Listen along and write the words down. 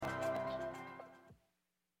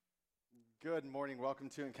Good morning. Welcome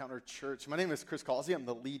to Encounter Church. My name is Chris Causey. I'm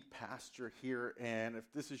the lead pastor here, and if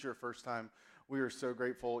this is your first time, we are so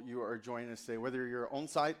grateful you are joining us today, whether you're on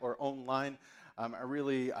site or online. I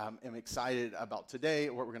really am excited about today,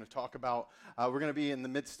 what we're going to talk about. We're going to be in the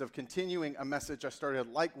midst of continuing a message I started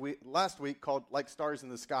last week called Like Stars in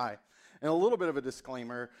the Sky. And a little bit of a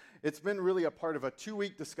disclaimer, it's been really a part of a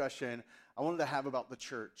 2-week discussion I wanted to have about the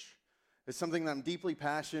church. It's something that I'm deeply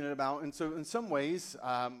passionate about. And so in some ways,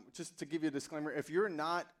 just to give you a disclaimer, if you're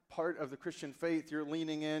not part of the Christian faith, you're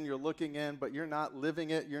leaning in, you're looking in, but you're not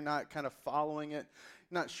living it, you're not kind of following it,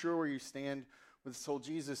 you're not sure where you stand with this whole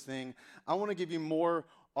Jesus thing, I want to give you more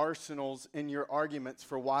arsenals in your arguments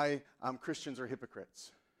for why Christians are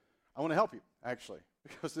hypocrites. I want to help you, actually,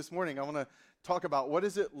 because this morning I want to talk about what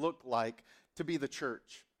does it look like to be the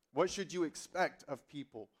church? What should you expect of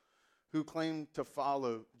people who claim to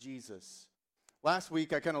follow Jesus? Last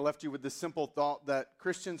week, I kind of left you with this simple thought that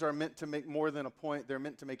Christians are meant to make more than a point, they're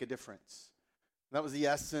meant to make a difference. That was the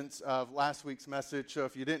essence of last week's message. So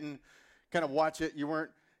if you didn't kind of watch it, you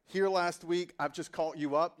weren't here last week, I've just called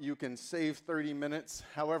you up. You can save 30 minutes.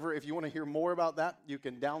 However, if you want to hear more about that, you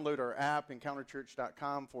can download our app,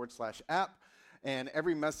 encounterchurch.com/app. And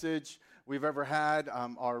every message we've ever had,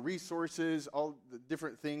 our resources, all the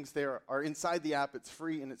different things there are inside the app. It's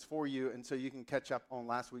free and it's for you, and so you can catch up on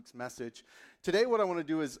last week's message. Today what I want to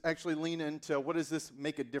do is actually lean into what does this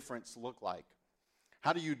make a difference look like?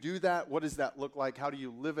 How do you do that? What does that look like? How do you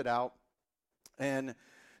live it out? And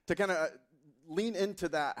to kind of lean into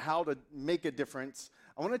that, how to make a difference,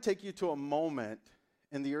 I want to take you to a moment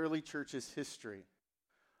in the early church's history.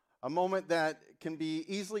 A moment that can be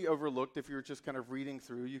easily overlooked if you're just kind of reading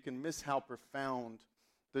through. You can miss how profound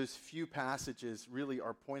those few passages really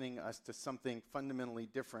are pointing us to something fundamentally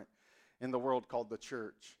different in the world called the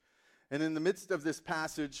church. And in the midst of this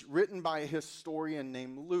passage, written by a historian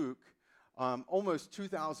named Luke, almost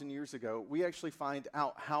 2,000 years ago, we actually find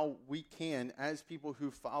out how we can, as people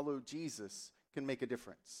who follow Jesus, can make a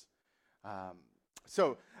difference.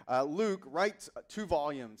 So Luke writes 2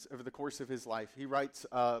 volumes over the course of his life. He writes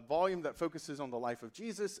a volume that focuses on the life of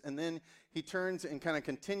Jesus, and then he turns and kind of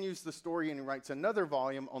continues the story, and he writes another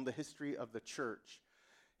volume on the history of the church.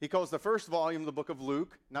 He calls the first volume the book of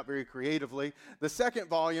Luke, not very creatively. The second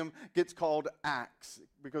volume gets called Acts,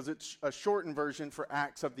 because it's a shortened version for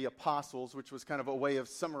Acts of the Apostles, which was kind of a way of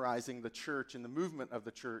summarizing the church and the movement of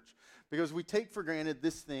the church, because we take for granted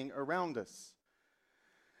this thing around us.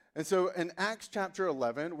 And so in Acts chapter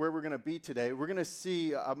 11, where we're going to be today, we're going to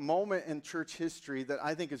see a moment in church history that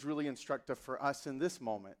I think is really instructive for us in this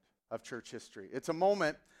moment of church history. It's a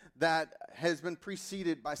moment that has been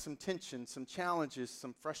preceded by some tension, some challenges,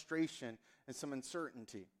 some frustration, and some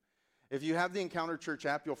uncertainty. If you have the Encounter Church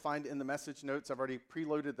app, you'll find in the message notes, I've already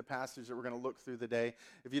preloaded the passage that we're going to look through today.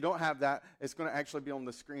 If you don't have that, it's going to actually be on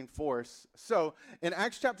the screen for us. So in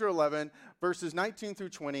Acts chapter 11, verses 19 through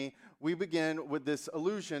 20, we begin with this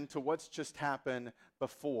allusion to what's just happened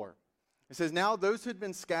before. It says, "Now those who had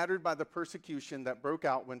been scattered by the persecution that broke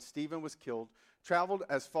out when Stephen was killed traveled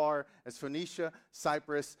as far as Phoenicia,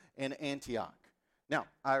 Cyprus, and Antioch." Now,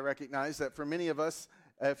 I recognize that for many of us,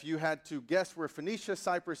 if you had to guess where Phoenicia,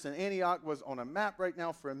 Cyprus, and Antioch was on a map right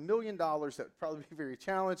now for $1 million, that would probably be very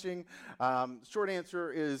challenging. Short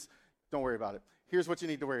answer is, don't worry about it. Here's what you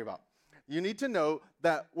need to worry about. You need to know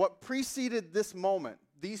that what preceded this moment,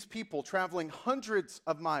 these people traveling hundreds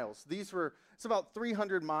of miles, it's about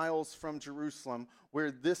 300 miles from Jerusalem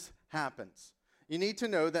where this happens. You need to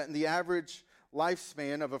know that in the average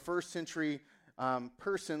lifespan of a first century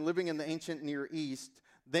person living in the ancient Near East,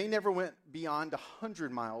 they never went beyond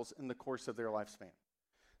 100 miles in the course of their lifespan.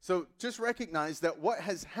 So just recognize that what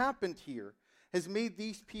has happened here has made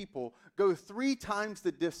these people go 3 times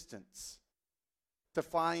the distance to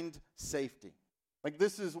find safety. Like,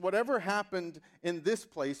 this is whatever happened in this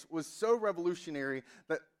place was so revolutionary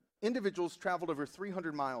that individuals traveled over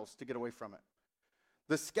 300 miles to get away from it.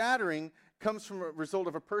 The scattering comes from a result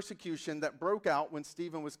of a persecution that broke out when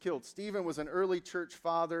Stephen was killed. Stephen was an early church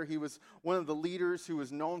father. He was one of the leaders who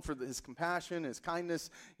was known for his compassion, his kindness.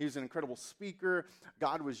 He was an incredible speaker.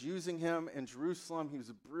 God was using him in Jerusalem. He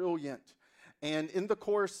was brilliant. And in the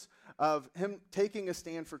course of him taking a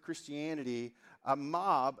stand for Christianity, a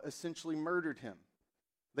mob essentially murdered him.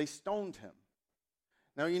 They stoned him.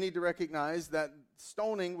 Now you need to recognize that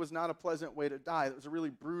stoning was not a pleasant way to die. It was a really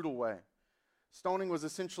brutal way. Stoning was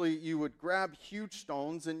essentially you would grab huge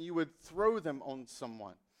stones and you would throw them on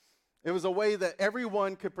someone. It was a way that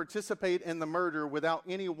everyone could participate in the murder without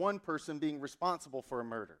any one person being responsible for a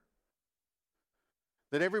murder.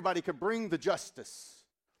 That everybody could bring the justice,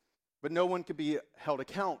 but no one could be held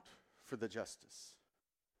account for the justice.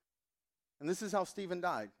 And this is how Stephen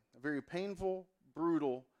died, a very painful,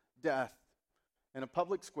 brutal death in a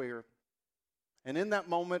public square. And in that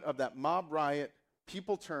moment of that mob riot,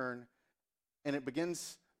 people turn, and it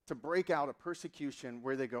begins to break out a persecution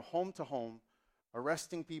where they go home to home,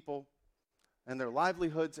 arresting people, and their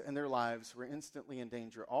livelihoods and their lives were instantly in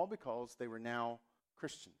danger, all because they were now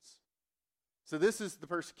Christians. So this is the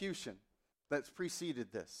persecution that's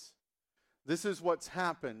preceded this. This is what's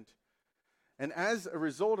happened. And as a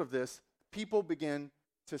result of this, people begin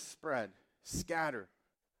to spread, scatter,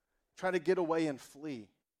 try to get away and flee.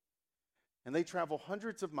 And they travel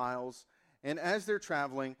hundreds of miles, and as they're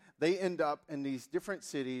traveling, they end up in these different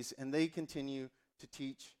cities, and they continue to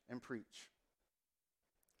teach and preach.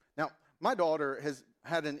 Now, my daughter has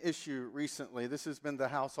had an issue recently. This has been the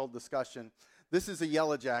household discussion. This is a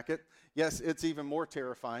yellow jacket. Yes, it's even more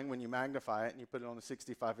terrifying when you magnify it and you put it on a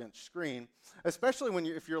 65-inch screen, especially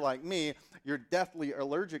if you're like me, you're deathly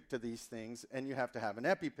allergic to these things, and you have to have an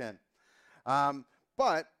EpiPen.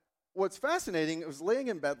 But what's fascinating, I was laying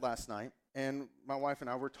in bed last night, and my wife and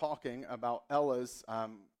I were talking about Ella's,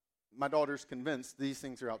 my daughter's convinced these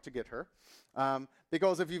things are out to get her.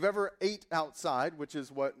 Because if you've ever ate outside, which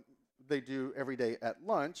is what they do every day at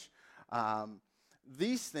lunch,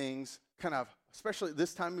 these things kind of, especially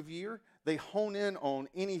this time of year, they hone in on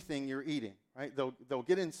anything you're eating, right? They'll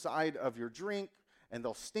get inside of your drink, and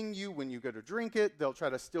they'll sting you when you go to drink it. They'll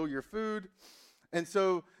try to steal your food. And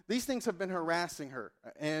so these things have been harassing her.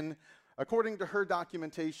 And according to her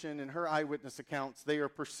documentation and her eyewitness accounts, they are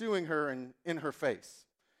pursuing her in her face.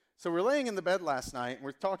 So we're laying in the bed last night, and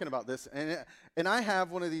we're talking about this, and I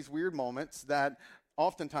have one of these weird moments that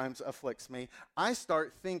oftentimes afflicts me. I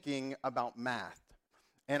start thinking about math.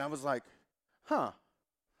 And I was like, I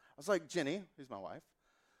was like, Jenny, who's my wife,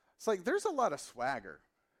 it's like, there's a lot of swagger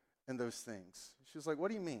in those things. She was like, what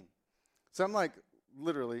do you mean? So I'm like,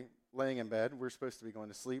 literally laying in bed. We're supposed to be going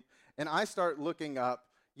to sleep. And I start looking up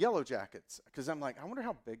yellow jackets because I'm like, I wonder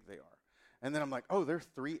how big they are. And then I'm like, oh, they're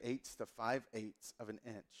 3/8 to 5/8 of an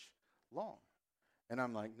inch long. And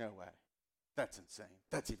I'm like, no way. That's insane.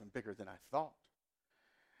 That's even bigger than I thought.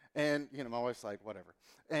 And, my wife's like, whatever.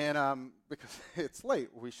 And because it's late,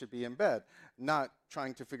 we should be in bed, not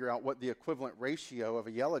trying to figure out what the equivalent ratio of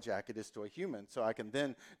a yellow jacket is to a human, so I can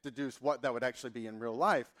then deduce what that would actually be in real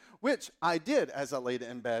life, which I did as I laid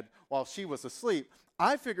in bed while she was asleep.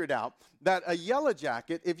 I figured out that a yellow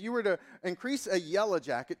jacket, if you were to increase a yellow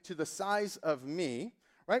jacket to the size of me,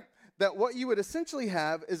 right, that what you would essentially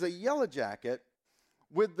have is a yellow jacket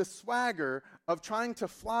with the swagger of trying to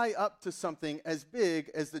fly up to something as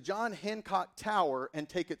big as the John Hancock Tower and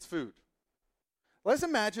take its food. Let's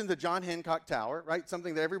imagine the John Hancock Tower, right?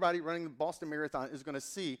 Something that everybody running the Boston Marathon is going to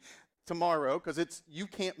see tomorrow because you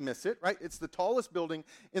can't miss it, right? It's the tallest building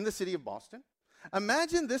in the city of Boston.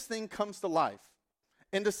 Imagine this thing comes to life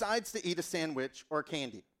and decides to eat a sandwich or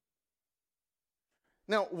candy.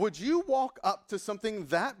 Now, would you walk up to something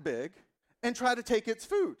that big and try to take its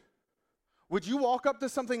food? Would you walk up to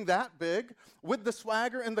something that big with the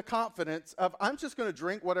swagger and the confidence of, I'm just going to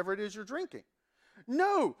drink whatever it is you're drinking?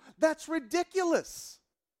 No, that's ridiculous.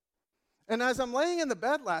 And as I'm laying in the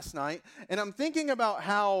bed last night, and I'm thinking about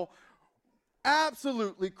how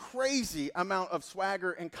absolutely crazy amount of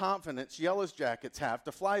swagger and confidence yellow jackets have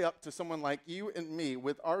to fly up to someone like you and me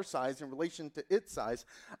with our size in relation to its size,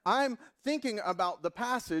 I'm thinking about the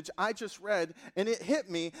passage I just read, and it hit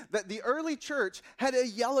me that the early church had a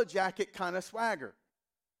yellow jacket kind of swagger.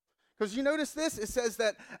 Because you notice this, it says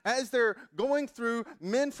that as they're going through,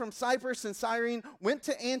 men from Cyprus and Cyrene went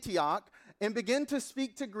to Antioch and began to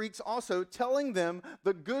speak to Greeks also, telling them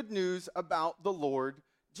the good news about the Lord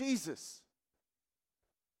Jesus.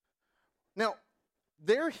 Now,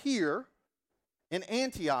 they're here in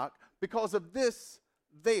Antioch because of this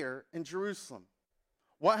there in Jerusalem.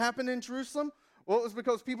 What happened in Jerusalem? Well, it was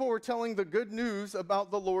because people were telling the good news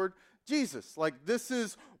about the Lord Jesus. Like, this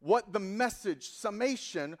is what the message,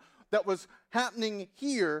 summation that was happening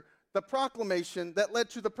here, the proclamation that led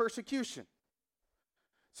to the persecution.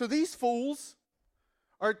 So these fools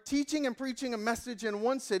are teaching and preaching a message in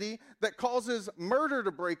one city that causes murder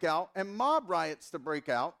to break out and mob riots to break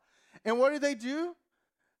out. And what do?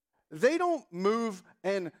 They don't move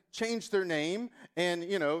and change their name and,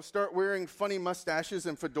 start wearing funny mustaches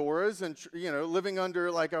and fedoras and, living under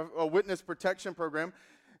like a witness protection program.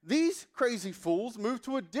 These crazy fools move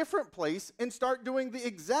to a different place and start doing the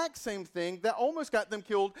exact same thing that almost got them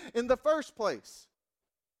killed in the first place.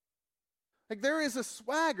 Like, there is a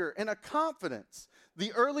swagger and a confidence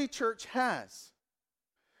the early church has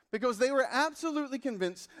because they were absolutely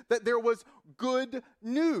convinced that there was good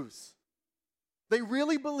news. They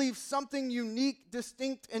really believed something unique,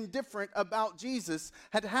 distinct, and different about Jesus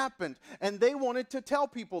had happened, and they wanted to tell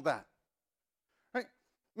people that. Right?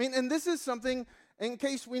 I mean, and this is something, in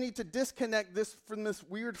case we need to disconnect this from this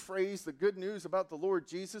weird phrase, the good news about the Lord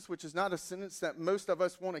Jesus, which is not a sentence that most of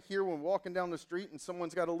us want to hear when walking down the street and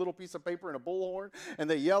someone's got a little piece of paper and a bullhorn, and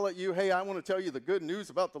they yell at you, hey, I want to tell you the good news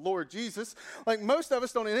about the Lord Jesus. Like, most of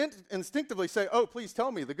us don't instinctively say, oh, please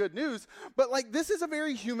tell me the good news, but like, this is a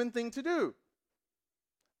very human thing to do.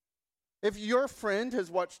 If your friend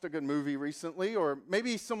has watched a good movie recently, or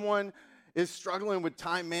maybe someone is struggling with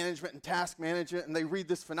time management and task management, and they read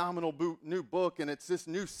this phenomenal new book, and it's this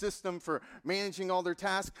new system for managing all their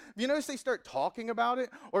tasks, you notice they start talking about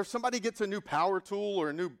it? Or if somebody gets a new power tool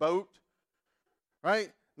or a new boat,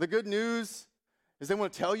 right? The good news is they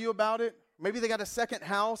want to tell you about it. Maybe they got a second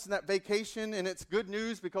house and that vacation, and it's good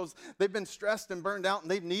news because they've been stressed and burned out, and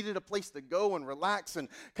they've needed a place to go and relax and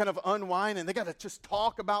kind of unwind, and they got to just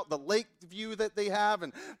talk about the lake view that they have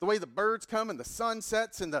and the way the birds come and the sun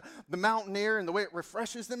sets and the mountain air and the way it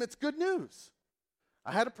refreshes them. It's good news.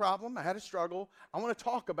 I had a problem. I had a struggle. I want to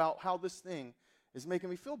talk about how this thing is making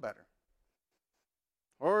me feel better.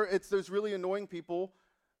 Or it's those really annoying people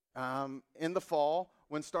in the fall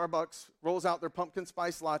when Starbucks rolls out their pumpkin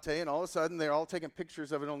spice latte, and all of a sudden they're all taking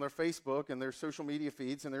pictures of it on their Facebook and their social media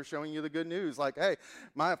feeds, and they're showing you the good news, like, hey,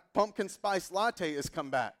 my pumpkin spice latte has come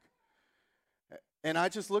back. And I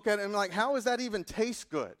just look at it and I'm like, how does that even taste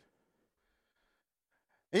good?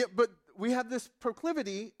 But we have this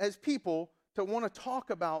proclivity as people to want to talk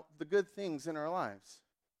about the good things in our lives.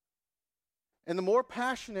 And the more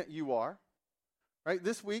passionate you are, right,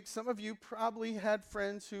 this week, some of you probably had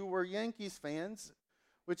friends who were Yankees fans,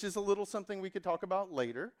 which is a little something we could talk about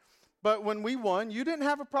later. But when we won, you didn't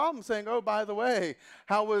have a problem saying, oh, by the way,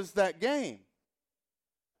 how was that game?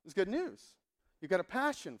 It was good news. You got a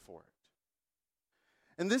passion for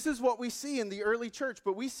it. And this is what we see in the early church,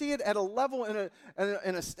 but we see it at a level in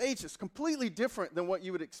a stage that's completely different than what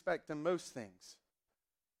you would expect in most things.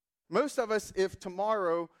 Most of us, if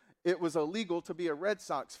tomorrow it was illegal to be a Red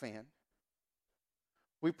Sox fan,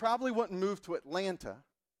 we probably wouldn't move to Atlanta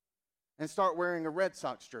and start wearing a Red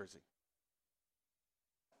Sox jersey.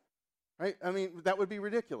 Right? I mean, that would be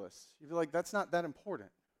ridiculous. You'd be like, that's not that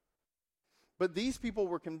important. But these people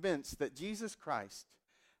were convinced that Jesus Christ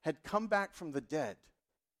had come back from the dead,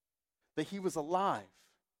 that he was alive,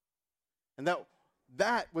 and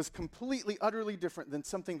that was completely, utterly different than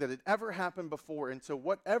something that had ever happened before. And so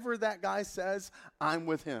whatever that guy says, I'm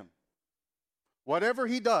with him. Whatever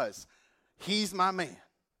he does, he's my man.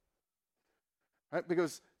 Right?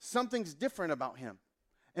 Because something's different about him.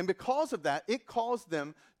 And because of that, it caused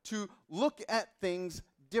them to look at things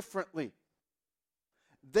differently.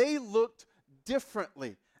 They looked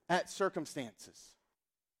differently at circumstances.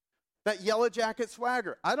 That yellow jacket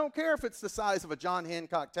swagger, I don't care if it's the size of a John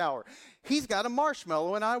Hancock Tower. He's got a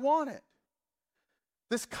marshmallow and I want it.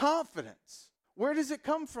 This confidence, where does it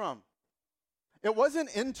come from? It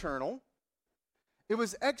wasn't internal. It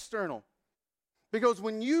was external. Because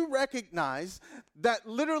when you recognize that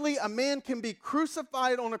literally a man can be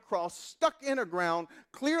crucified on a cross, stuck in a ground,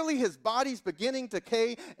 clearly his body's beginning to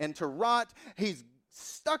decay and to rot, he's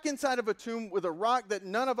stuck inside of a tomb with a rock that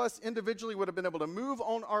none of us individually would have been able to move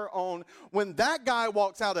on our own. When that guy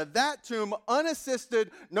walks out of that tomb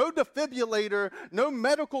unassisted, no defibrillator, no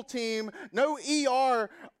medical team, no ER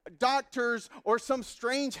doctors, or some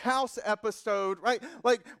strange house episode, right?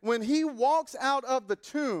 Like when he walks out of the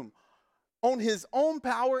tomb, on his own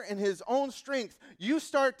power and his own strength, you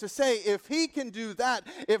start to say, if he can do that,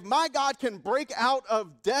 if my God can break out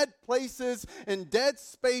of dead places and dead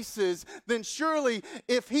spaces, then surely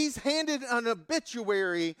if he's handed an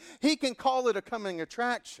obituary, he can call it a coming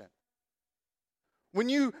attraction. When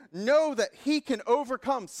you know that he can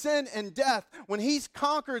overcome sin and death, when he's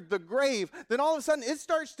conquered the grave, then all of a sudden it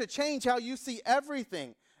starts to change how you see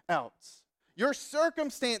everything else. Your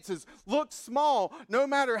circumstances look small no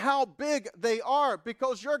matter how big they are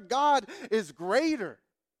because your God is greater.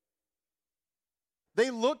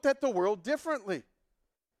 They looked at the world differently.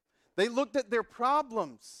 They looked at their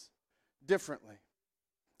problems differently.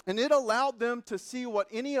 And it allowed them to see what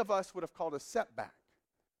any of us would have called a setback.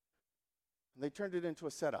 And they turned it into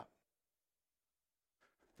a setup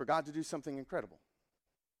for God to do something incredible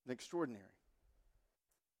and extraordinary.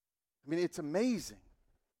 I mean, it's amazing.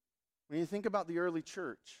 When you think about the early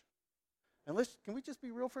church, and can we just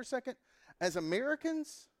be real for a second? As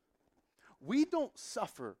Americans, we don't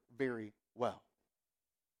suffer very well.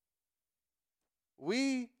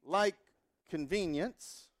 We like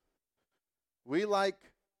convenience. We like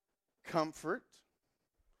comfort.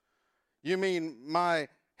 You mean my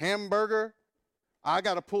hamburger I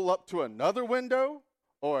got to pull up to another window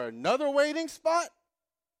or another waiting spot?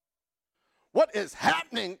 What is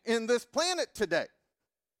happening in this planet today?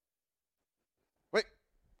 Wait,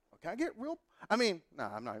 can I get real? I'm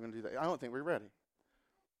not even going to do that. I don't think we're ready.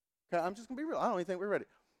 Okay, I'm just going to be real. I don't even think we're ready.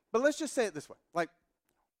 But let's just say it this way. Like,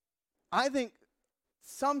 I think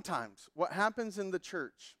sometimes what happens in the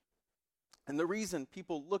church, and the reason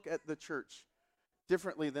people look at the church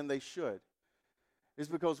differently than they should, is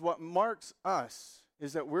because what marks us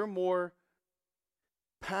is that we're more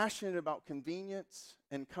passionate about convenience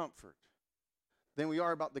and comfort than we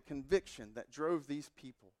are about the conviction that drove these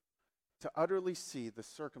people to utterly see the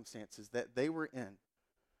circumstances that they were in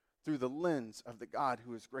through the lens of the God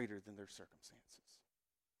who is greater than their circumstances.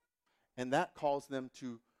 And that caused them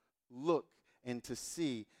to look and to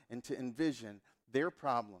see and to envision their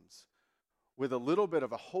problems with a little bit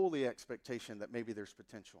of a holy expectation that maybe there's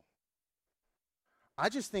potential. I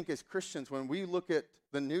just think as Christians, when we look at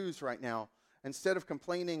the news right now, instead of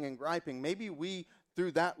complaining and griping, maybe we,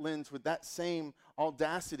 through that lens, with that same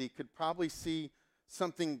audacity, could probably see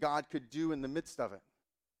something God could do in the midst of it.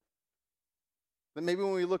 That maybe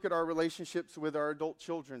when we look at our relationships with our adult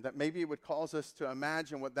children, that maybe it would cause us to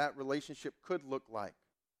imagine what that relationship could look like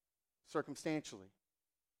circumstantially.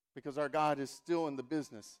 Because our God is still in the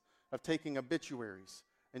business of taking obituaries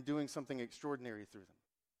and doing something extraordinary through them.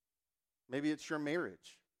 Maybe it's your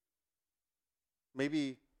marriage.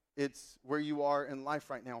 Maybe it's where you are in life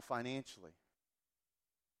right now financially.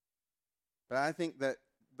 But I think that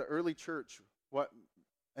the early church, what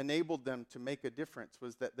enabled them to make a difference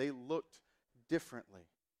was that they looked differently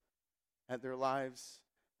at their lives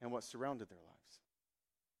and what surrounded their lives.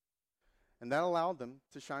 And that allowed them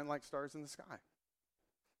to shine like stars in the sky.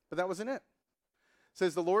 But that wasn't it. It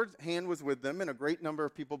says the Lord's hand was with them, and a great number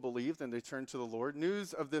of people believed, and they turned to the Lord.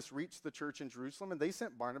 News of this reached the church in Jerusalem, and they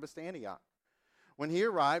sent Barnabas to Antioch. When he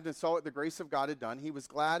arrived and saw what the grace of God had done, he was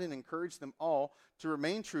glad and encouraged them all to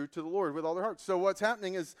remain true to the Lord with all their hearts. So what's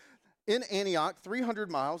happening is in Antioch, 300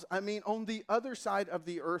 miles, on the other side of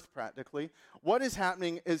the earth practically, what is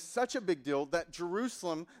happening is such a big deal that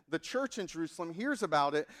Jerusalem, the church in Jerusalem, hears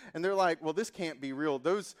about it, and they're like, well, this can't be real.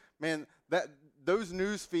 Those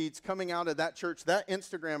news feeds coming out of that church, that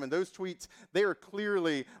Instagram and those tweets, they are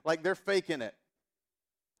clearly like they're faking it.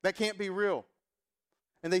 That can't be real.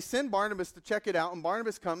 And they send Barnabas to check it out, and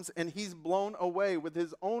Barnabas comes, and he's blown away with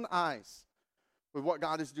his own eyes with what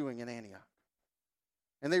God is doing in Antioch.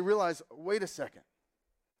 And they realize, wait a second,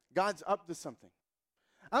 God's up to something.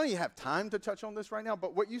 I don't even have time to touch on this right now,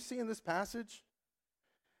 but what you see in this passage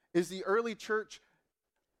is the early church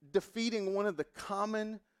defeating one of the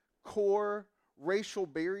common core racial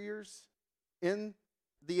barriers in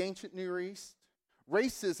the ancient Near East.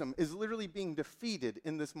 Racism is literally being defeated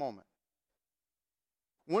in this moment.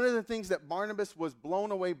 One of the things that Barnabas was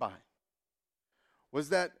blown away by was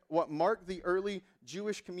that what marked the early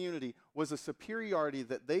Jewish community was a superiority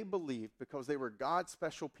that they believed because they were God's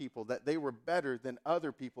special people, that they were better than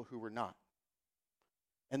other people who were not.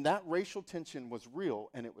 And that racial tension was real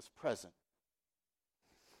and it was present.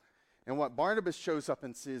 And what Barnabas shows up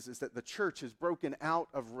and says is that the church is broken out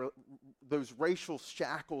of those racial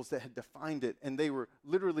shackles that had defined it, and they were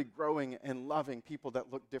literally growing and loving people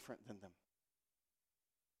that looked different than them.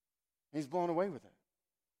 And he's blown away with it.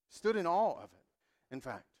 Stood in awe of it, in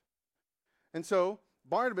fact. And so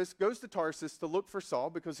Barnabas goes to Tarsus to look for Saul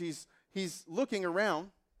because he's looking around,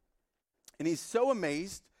 and he's so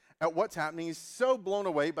amazed at what's happening. He's so blown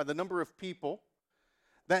away by the number of people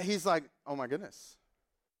that he's like, oh my goodness.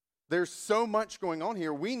 There's so much going on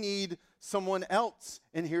here. We need someone else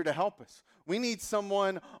in here to help us. We need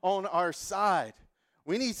someone on our side.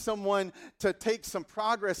 We need someone to take some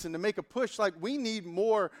progress and to make a push. Like, we need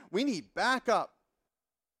more. We need backup.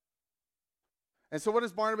 And so what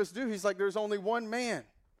does Barnabas do? He's like, there's only one man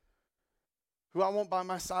who I want by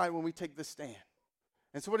my side when we take this stand.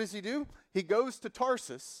 And so what does he do? He goes to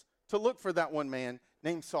Tarsus to look for that one man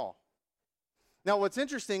named Saul. Now, what's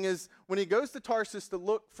interesting is when he goes to Tarsus to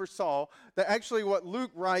look for Saul, that actually what Luke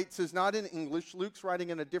writes is not in English. Luke's writing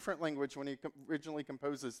in a different language when he originally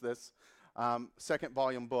composes this second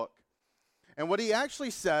volume book. And what he actually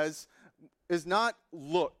says is not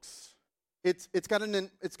looks. It's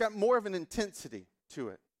got more of an intensity to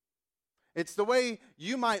it. It's the way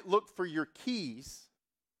you might look for your keys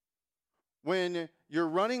when you're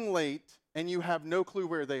running late and you have no clue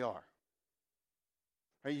where they are.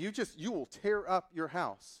 Right? You will tear up your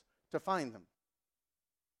house to find them.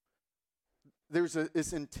 There's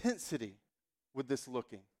this intensity with this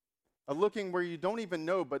looking. A looking where you don't even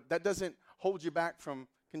know, but that doesn't hold you back from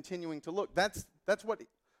continuing to look. That's what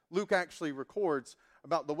Luke actually records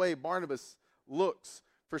about the way Barnabas looks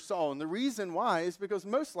for Saul. And the reason why is because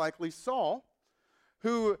most likely Saul,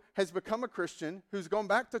 who has become a Christian, who's gone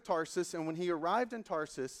back to Tarsus, and when he arrived in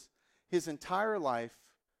Tarsus, his entire life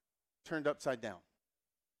turned upside down.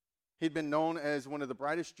 He'd been known as one of the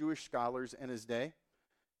brightest Jewish scholars in his day.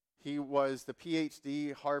 He was the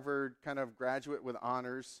PhD, Harvard kind of graduate with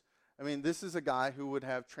honors. I mean, this is a guy who would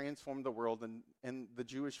have transformed the world and the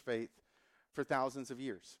Jewish faith for thousands of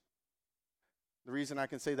years. The reason I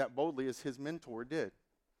can say that boldly is his mentor did.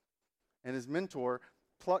 And his mentor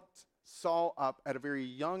plucked Saul up at a very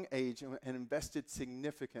young age and invested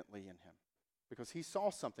significantly in him because he saw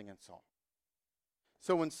something in Saul.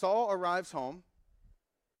 So when Saul arrives home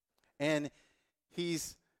and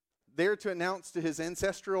he's there to announce to his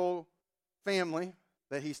ancestral family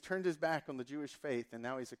that he's turned his back on the Jewish faith and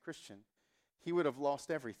now he's a Christian, he would have lost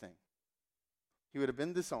everything. He would have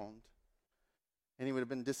been disowned and he would have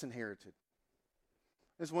been disinherited.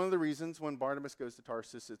 It's one of the reasons when Barnabas goes to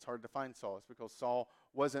Tarsus, it's hard to find Saul. It's because Saul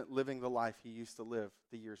wasn't living the life he used to live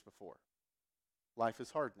the years before. Life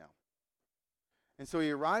is hard now. And so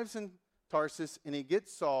he arrives in Tarsus and he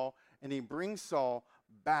gets Saul and he brings Saul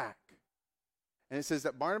back. And it says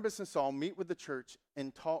that Barnabas and Saul meet with the church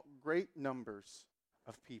and taught great numbers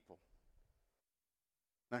of people.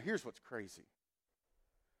 Now here's what's crazy.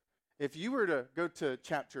 If you were to go to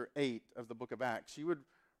chapter 8 of the book of Acts, you would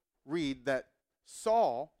read that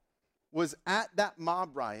Saul was at that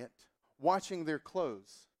mob riot watching their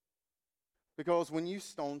clothes. Because when you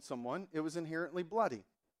stoned someone, it was inherently bloody.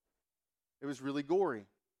 It was really gory.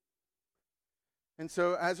 And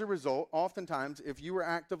so as a result, oftentimes, if you were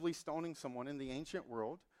actively stoning someone in the ancient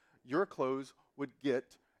world, your clothes would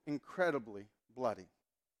get incredibly bloody.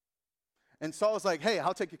 And Saul's like, hey,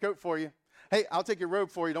 I'll take your coat for you. Hey, I'll take your robe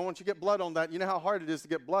for you. Don't want you to get blood on that. You know how hard it is to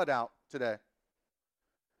get blood out today.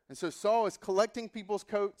 And so Saul is collecting people's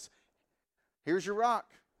coats. Here's your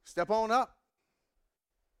rock. Step on up.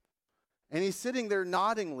 And he's sitting there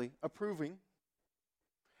noddingly approving.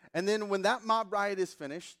 And then when that mob riot is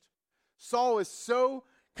finished, Saul is so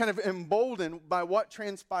kind of emboldened by what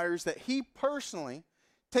transpires that he personally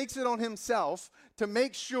takes it on himself to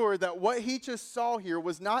make sure that what he just saw here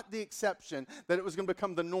was not the exception, that it was going to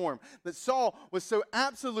become the norm. That Saul was so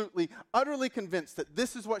absolutely, utterly convinced that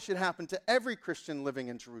this is what should happen to every Christian living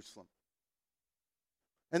in Jerusalem.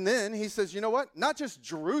 And then he says, you know what? Not just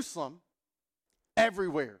Jerusalem,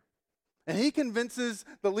 everywhere. And he convinces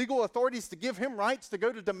the legal authorities to give him rights to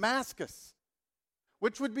go to Damascus,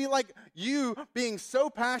 which would be like you being so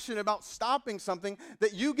passionate about stopping something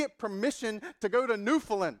that you get permission to go to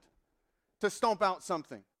Newfoundland to stomp out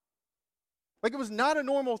something. Like it was not a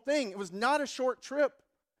normal thing. It was not a short trip.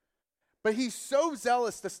 But he's so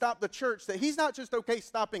zealous to stop the church that he's not just okay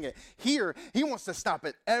stopping it here. He wants to stop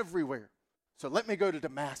it everywhere. So let me go to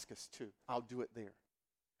Damascus too. I'll do it there.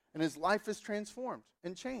 And his life is transformed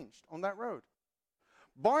and changed on that road.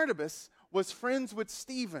 Barnabas was friends with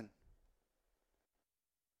Stephen.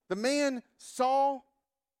 The man Saul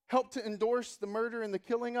helped to endorse the murder and the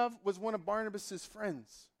killing of was one of Barnabas'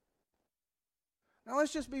 friends. Now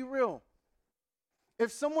let's just be real.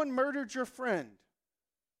 If someone murdered your friend,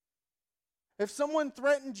 if someone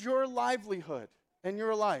threatened your livelihood and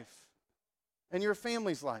your life and your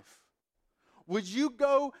family's life, would you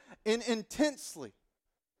go and intently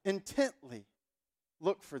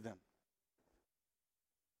look for them?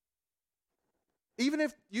 Even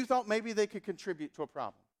if you thought maybe they could contribute to a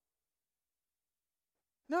problem.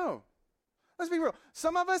 No. Let's be real.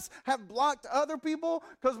 Some of us have blocked other people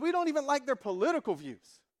because we don't even like their political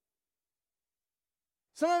views.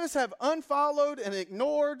 Some of us have unfollowed and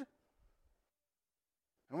ignored.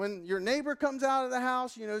 And when your neighbor comes out of the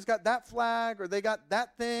house, you know, he's got that flag or they got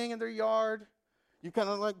that thing in their yard, you kind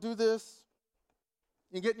of like do this.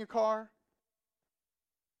 You get in your car.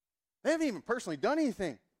 They haven't even personally done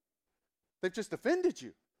anything. They've just offended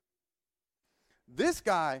you. This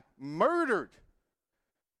guy murdered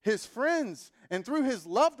his friends and threw his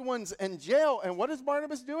loved ones in jail. And what is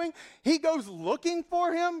Barnabas doing? He goes looking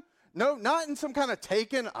for him. No, not in some kind of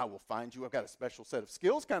taken, I will find you, I've got a special set of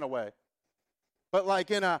skills kind of way. But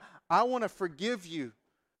like in a, I want to forgive you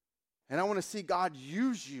and I want to see God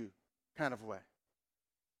use you kind of way.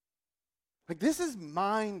 Like this is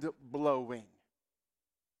mind-blowing.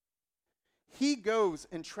 He goes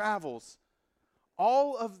and travels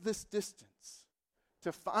all of this distance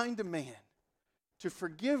to find a man, to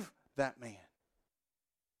forgive that man,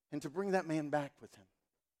 and to bring that man back with him.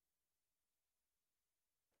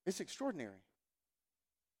 It's extraordinary.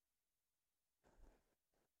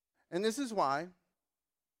 And this is why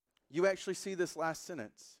you actually see this last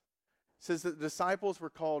sentence. It says that the disciples were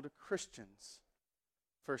called Christians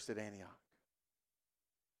first at Antioch.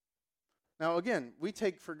 Now, again, we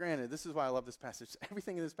take for granted. This is why I love this passage.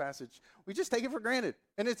 Everything in this passage, we just take it for granted.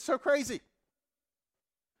 And it's so crazy.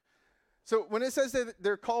 So when it says that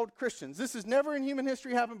they're called Christians, this has never in human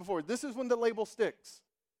history happened before. This is when the label sticks.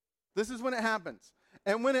 This is when it happens.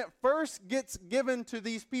 And when it first gets given to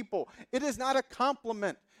these people, it is not a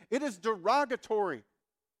compliment. It is derogatory.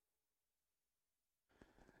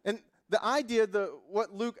 And the idea,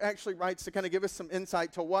 what Luke actually writes to kind of give us some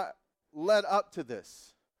insight to what led up to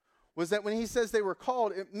this, was that when he says they were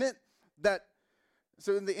called, it meant that,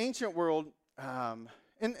 so in the ancient world,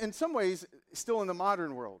 in some ways, still in the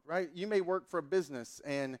modern world, right? You may work for a business,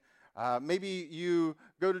 and maybe you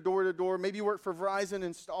go to door. Maybe you work for Verizon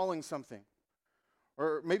installing something.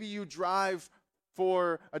 Or maybe you drive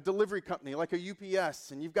for a delivery company like a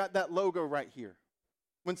UPS, and you've got that logo right here.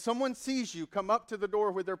 When someone sees you come up to the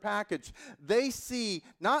door with their package, they see,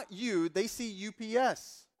 not you, they see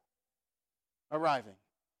UPS arriving.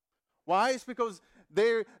 Why? It's because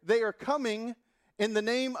they are coming in the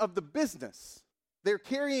name of the business. They're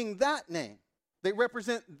carrying that name. They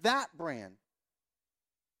represent that brand.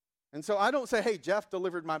 And so I don't say, hey, Jeff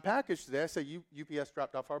delivered my package today. I say, UPS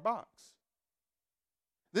dropped off our box.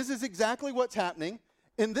 This is exactly what's happening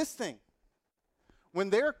in this thing. When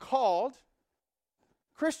they're called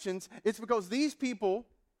Christians, it's because these people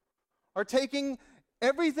are taking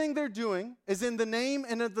everything they're doing is in the name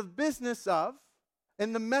and of the business of,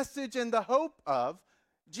 and the message and the hope of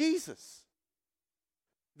Jesus.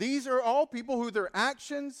 These are all people who their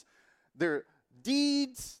actions, their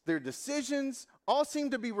deeds, their decisions all seem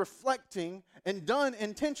to be reflecting and done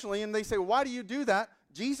intentionally. And they say, why do you do that?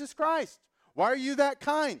 Jesus Christ. Why are you that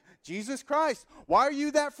kind? Jesus Christ. Why are you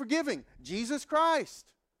that forgiving? Jesus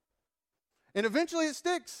Christ. And eventually it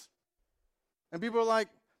sticks. And people are like,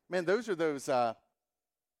 man, those are those,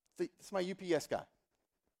 it's my UPS guy.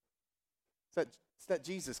 It's that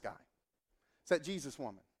Jesus guy. It's that Jesus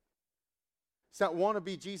woman. It's that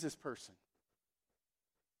wannabe Jesus person.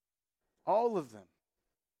 All of them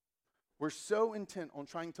were so intent on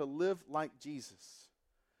trying to live like Jesus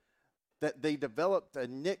that they developed a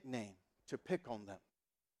nickname to pick on them.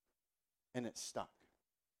 And it stuck.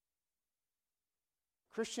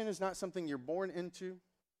 Christian is not something you're born into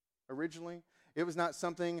originally. It was not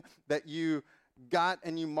something that you got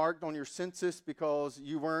and you marked on your census because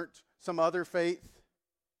you weren't some other faith.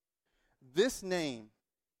 This name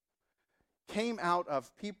came out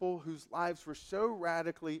of people whose lives were so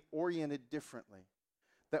radically oriented differently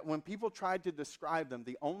that when people tried to describe them,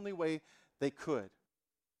 the only way they could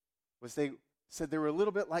was they said they were a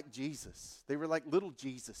little bit like Jesus. They were like little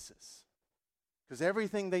Jesuses because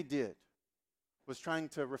everything they did was trying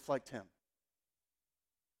to reflect him.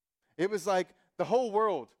 It was like the whole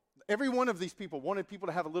world, every one of these people wanted people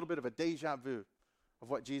to have a little bit of a deja vu of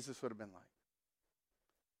what Jesus would have been like.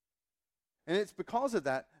 And it's because of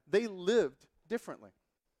that, they lived differently.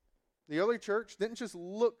 The early church didn't just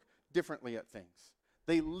look differently at things.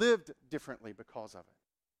 They lived differently because of it.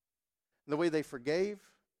 And the way they forgave,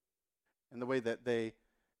 and the way that they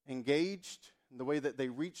engaged, and the way that they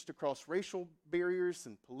reached across racial barriers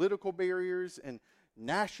and political barriers and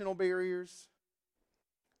national barriers.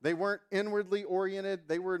 They weren't inwardly oriented.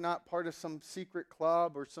 They were not part of some secret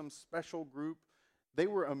club or some special group. They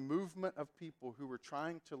were a movement of people who were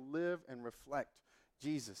trying to live and reflect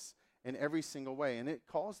Jesus in every single way. And it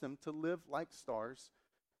caused them to live like stars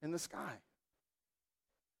in the sky.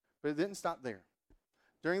 But it didn't stop there.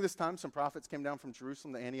 During this time, some prophets came down from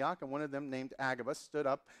Jerusalem to Antioch, and one of them, named Agabus, stood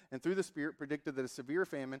up and through the Spirit predicted that a severe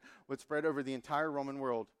famine would spread over the entire Roman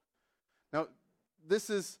world. Now, this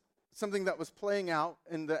is something that was playing out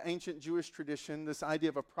in the ancient Jewish tradition, this idea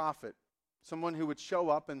of a prophet, someone who would show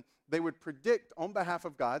up and they would predict on behalf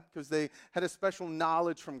of God because they had a special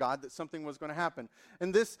knowledge from God that something was going to happen.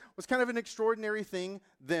 And this was kind of an extraordinary thing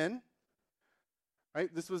then. Right?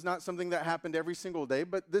 This was not something that happened every single day,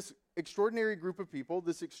 but this extraordinary group of people,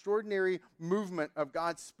 this extraordinary movement of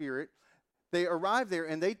God's Spirit, they arrive there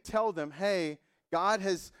and they tell them, hey, God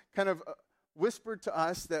has kind of whispered to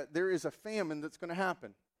us that there is a famine that's going to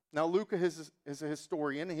happen. Now, Luke is a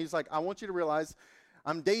historian, and he's like, I want you to realize,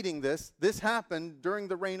 I'm dating this. This happened during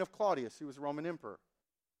the reign of Claudius, who was a Roman emperor.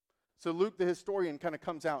 So Luke, the historian, kind of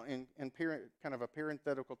comes out in kind of a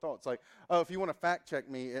parenthetical thought. It's like, oh, if you want to fact check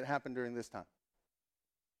me, it happened during this time.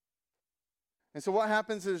 And so what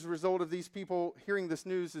happens as a result of these people hearing this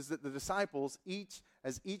news is that the disciples,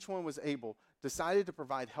 as each one was able, decided to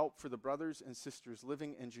provide help for the brothers and sisters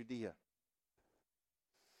living in Judea.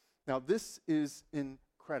 Now, this is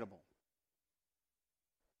incredible.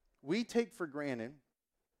 We take for granted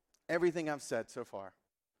everything I've said so far.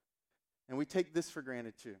 And we take this for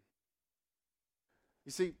granted too.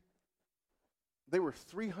 You see, they were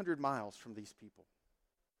 300 miles from these people.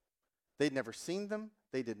 They'd never seen them.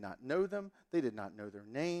 They did not know them. They did not know their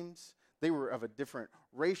names. They were of a different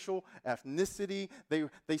racial ethnicity.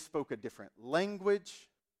 They spoke a different language.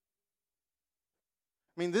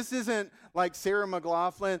 I mean, this isn't like Sarah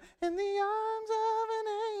McLachlan, in the arms of an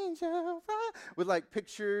angel, with like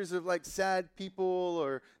pictures of like sad people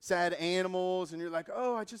or sad animals, and you're like,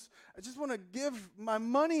 oh, I just want to give my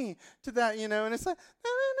money to that, and it's like,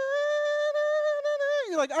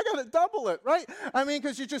 you're like, I got to double it, right? I mean,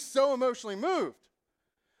 because you're just so emotionally moved.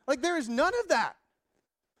 Like, there is none of that.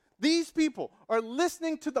 These people are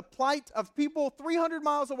listening to the plight of people 300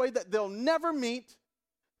 miles away that they'll never meet,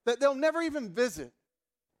 that they'll never even visit.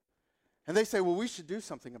 And they say, well, we should do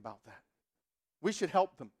something about that. We should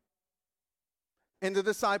help them. And the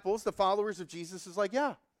disciples, the followers of Jesus, is like,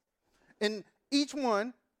 yeah. And each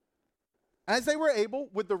one, as they were able,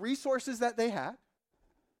 with the resources that they had,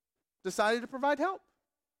 decided to provide help.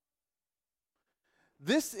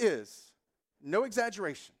 This is, no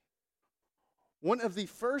exaggeration, one of the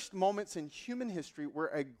first moments in human history where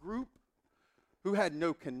a group who had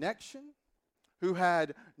no connection, who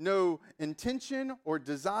had no intention or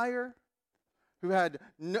desire, who had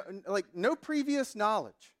no previous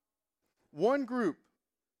knowledge, one group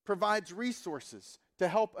provides resources to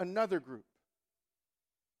help another group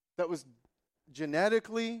that was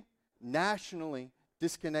genetically, nationally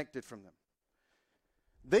disconnected from them.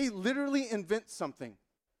 They literally invent something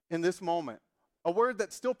in this moment, a word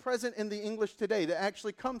that's still present in the English today that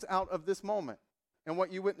actually comes out of this moment and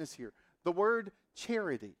what you witness here. The word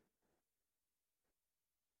charity.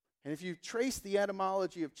 And if you trace the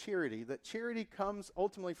etymology of charity, that charity comes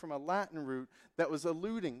ultimately from a Latin root that was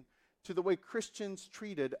alluding to the way Christians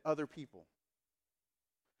treated other people.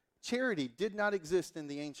 Charity did not exist in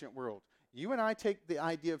the ancient world. You and I take the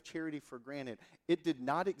idea of charity for granted. It did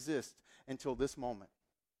not exist until this moment.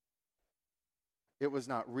 It was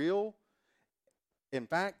not real. In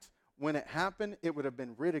fact, when it happened, it would have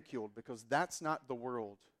been ridiculed because that's not the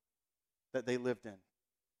world that they lived in.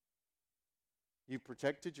 You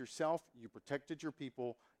protected yourself, you protected your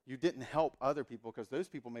people, you didn't help other people because those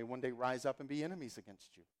people may one day rise up and be enemies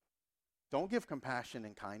against you. Don't give compassion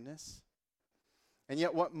and kindness. And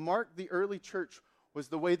yet what marked the early church was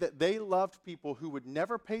the way that they loved people who would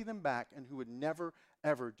never pay them back and who would never,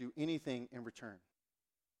 ever do anything in return.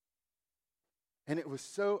 And it was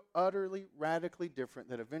so utterly, radically different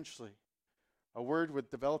that eventually a word would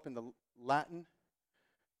develop in the Latin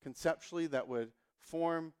conceptually that would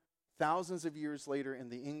form thousands of years later in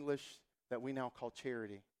the English that we now call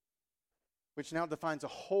charity, which now defines a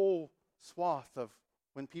whole swath of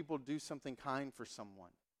when people do something kind for someone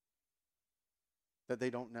that they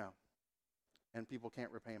don't know and people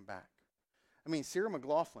can't repay them back. I mean, Sarah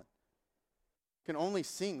McLachlan can only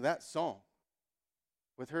sing that song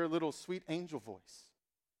with her little sweet angel voice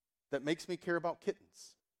that makes me care about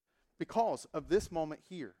kittens because of this moment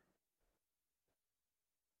here.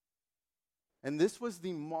 And this was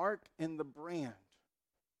the mark and the brand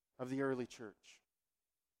of the early church.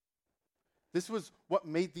 This was what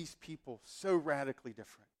made these people so radically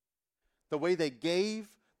different. The way they gave,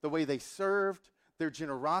 the way they served, their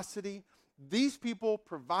generosity. These people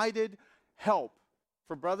provided help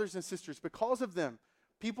for brothers and sisters. Because of them,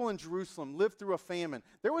 people in Jerusalem lived through a famine.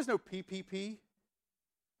 There was no PPP.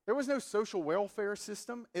 There was no social welfare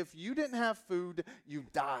system. If you didn't have food, you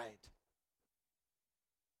died.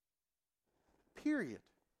 Period.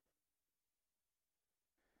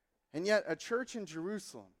 And yet, a church in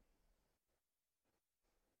Jerusalem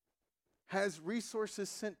has resources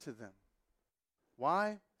sent to them.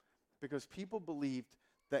 Why? Because people believed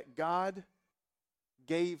that God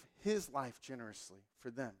gave his life generously for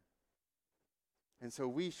them. And so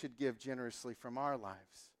we should give generously from our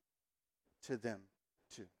lives to them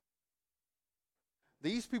too.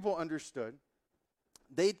 These people understood.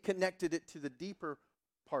 They'd connected it to the deeper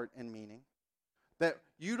part and meaning that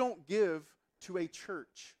you don't give to a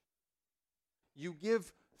church. You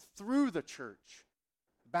give through the church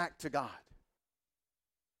back to God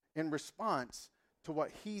in response to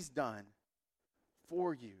what he's done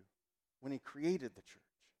for you when he created the church.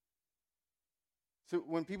 So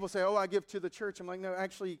when people say, oh, I give to the church, I'm like, no,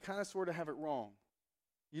 actually, you kind of sort of have it wrong.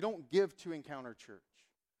 You don't give to Encounter Church.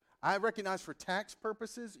 I recognize for tax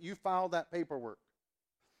purposes, you file that paperwork.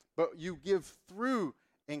 But you give through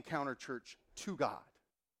Encounter Church to God.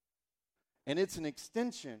 And it's an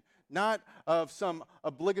extension, not of some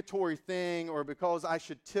obligatory thing or because I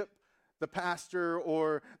should tip the pastor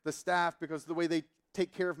or the staff because of the way they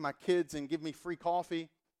take care of my kids and give me free coffee.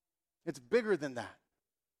 It's bigger than that.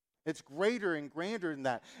 It's greater and grander than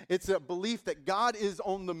that. It's a belief that God is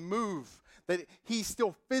on the move, that he's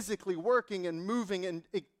still physically working and moving and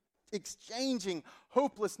exchanging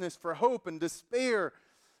hopelessness for hope and despair,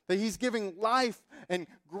 that he's giving life and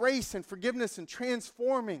grace and forgiveness and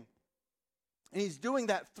transforming. And he's doing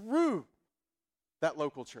that through that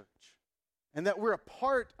local church. And that we're a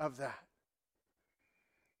part of that.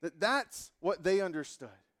 That's what they understood.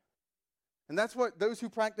 And that's what those who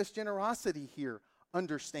practice generosity here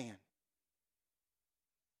understand.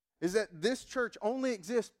 Is that this church only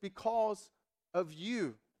exists because of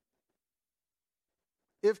you.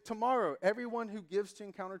 If tomorrow everyone who gives to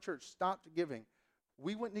Encounter Church stopped giving,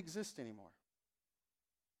 we wouldn't exist anymore.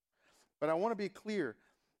 But I want to be clear,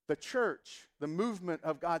 the church, the movement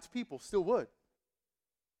of God's people still would.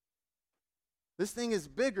 This thing is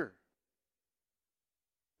bigger.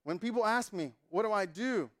 When people ask me, what do I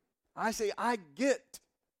do? I say, I get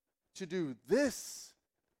to do this.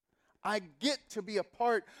 I get to be a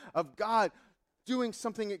part of God doing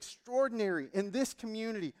something extraordinary in this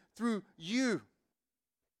community through you.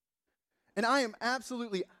 And I am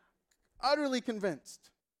absolutely, utterly convinced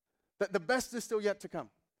that the best is still yet to come.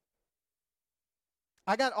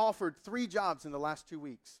 I got offered 3 jobs in the last 2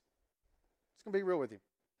 weeks. Just going to be real with you.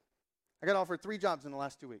 I got offered 3 jobs in the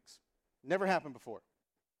last 2 weeks. Never happened before.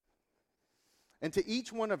 And to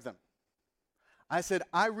each one of them, I said,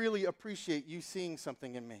 I really appreciate you seeing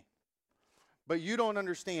something in me. But you don't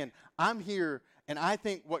understand. I'm here, and I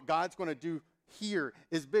think what God's going to do here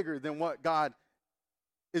is bigger than what God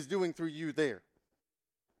is doing through you there.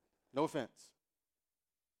 No offense.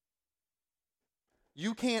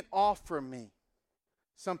 You can't offer me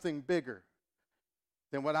something bigger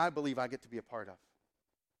than what I believe I get to be a part of.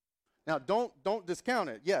 Now, don't discount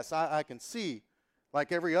it. Yes, I can see,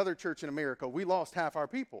 like every other church in America, we lost half our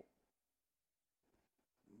people.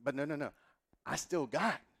 But no. I still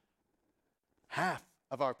got half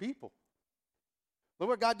of our people. Look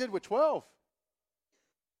what God did with 12.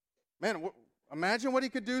 Man, imagine what he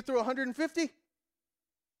could do through 150.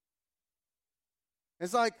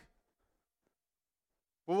 It's like,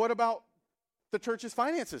 well, what about the church's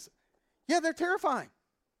finances? Yeah, they're terrifying.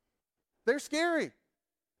 They're scary.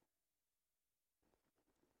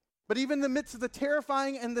 But even in the midst of the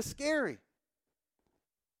terrifying and the scary,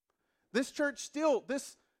 this church still,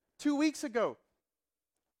 2 weeks ago,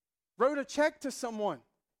 wrote a check to someone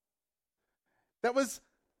that was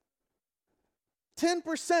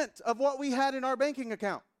 10% of what we had in our banking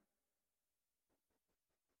account.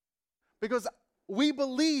 Because we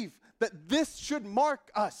believe that this should mark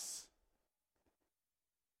us.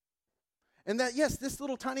 And that, yes, this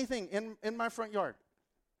little tiny thing in my front yard,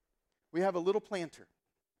 we have a little planter.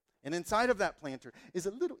 And inside of that planter is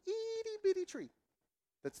a little itty-bitty tree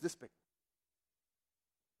that's this big.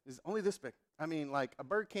 It's only this big. I mean, like a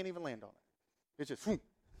bird can't even land on it. It's just,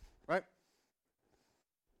 right?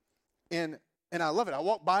 And I love it. I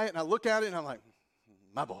walk by it and I look at it and I'm like,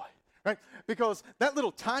 my boy, right? Because that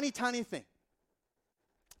little tiny, tiny thing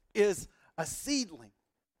is a seedling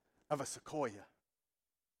of a sequoia.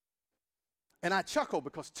 And I chuckle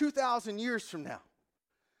because 2,000 years from now,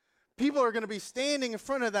 people are going to be standing in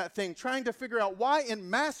front of that thing trying to figure out why in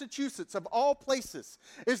Massachusetts, of all places,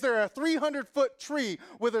 is there a 300-foot tree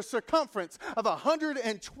with a circumference of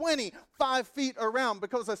 125 feet around,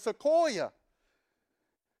 because a sequoia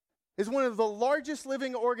is one of the largest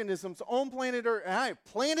living organisms on planet Earth. And I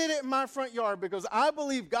planted it in my front yard because I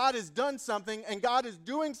believe God has done something and God is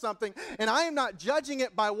doing something. And I am not judging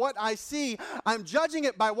it by what I see. I'm judging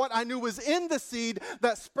it by what I knew was in the seed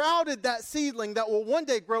that sprouted that seedling that will one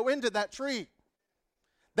day grow into that tree.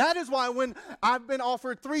 That is why when I've been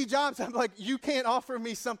offered 3 jobs, I'm like, you can't offer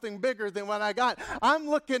me something bigger than what I got. I'm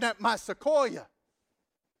looking at my sequoia.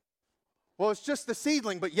 Well, it's just a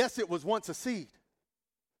seedling, but yes, it was once a seed.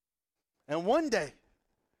 And one day,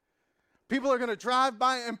 people are going to drive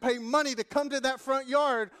by and pay money to come to that front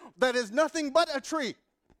yard that is nothing but a tree,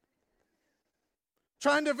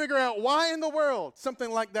 trying to figure out why in the world something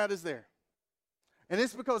like that is there. And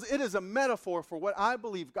it's because it is a metaphor for what I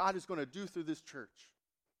believe God is going to do through this church,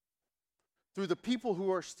 through the people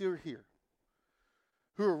who are still here,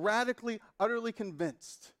 who are radically, utterly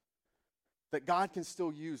convinced that God can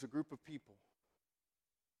still use a group of people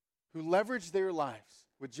who leverage their lives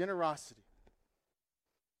with generosity.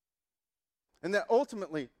 And that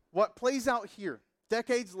ultimately, what plays out here,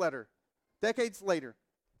 decades later,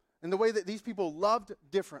 in the way that these people loved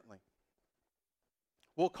differently,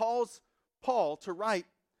 will cause Paul to write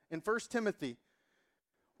in 1 Timothy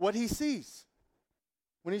what he sees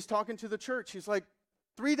when he's talking to the church. He's like,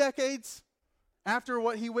 3 decades after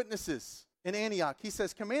what he witnesses in Antioch, he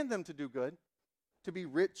says, command them to do good, to be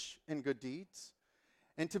rich in good deeds,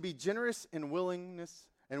 and to be generous in willing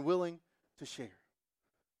to share.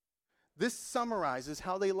 This summarizes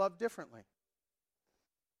how they loved differently.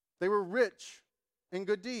 They were rich in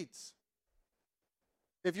good deeds.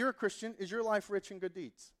 If you're a Christian, is your life rich in good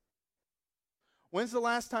deeds? When's the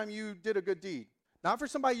last time you did a good deed? Not for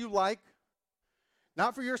somebody you like,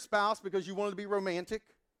 not for your spouse because you wanted to be romantic,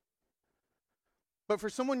 but for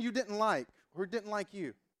someone you didn't like or didn't like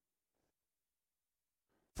you.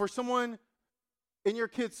 For someone in your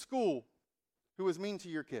kid's school who was mean to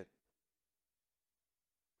your kid.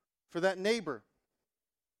 For that neighbor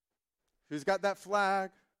who's got that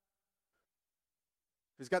flag,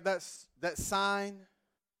 who's got that sign,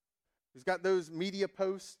 who's got those media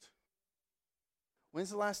posts. When's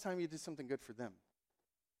the last time you did something good for them?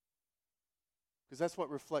 Because that's what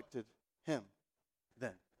reflected him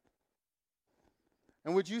then.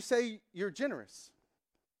 And would you say you're generous?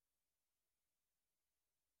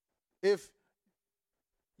 If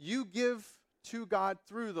you give to God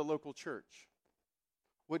through the local church,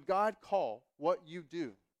 would God call what you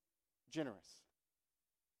do generous?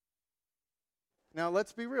 Now,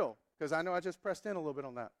 let's be real, because I know I just pressed in a little bit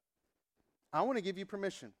on that. I want to give you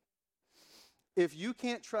permission. If you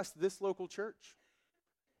can't trust this local church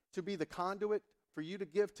to be the conduit for you to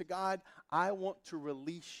give to God, I want to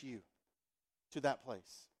release you to that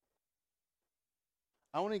place.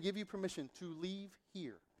 I want to give you permission to leave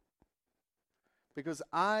here. Because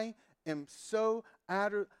I am so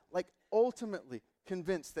ultimately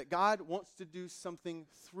convinced that God wants to do something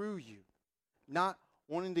through you, not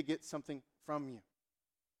wanting to get something from you.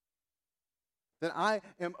 That I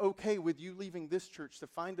am okay with you leaving this church to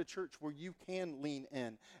find a church where you can lean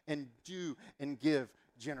in and do and give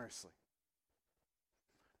generously.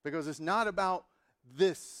 Because it's not about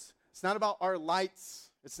this. It's not about our lights.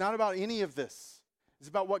 It's not about any of this. It's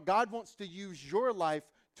about what God wants to use your life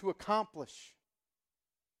to accomplish.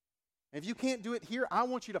 And if you can't do it here, I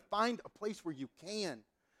want you to find a place where you can.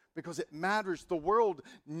 Because it matters. The world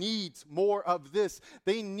needs more of this.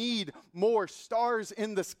 They need more stars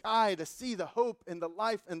in the sky to see the hope and the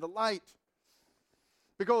life and the light.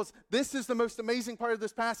 Because this is the most amazing part of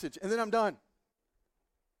this passage. And then I'm done.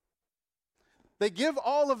 They give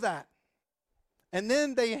all of that. And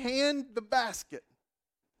then they hand the basket.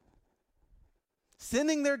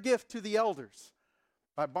 Sending their gift to the elders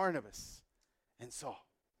by Barnabas and Saul.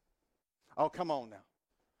 Oh, come on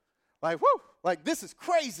now. This is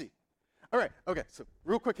crazy. All right, okay, so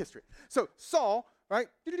real quick history. So Saul, right,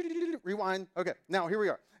 rewind. Okay, now here we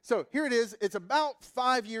are. So here it is. It's about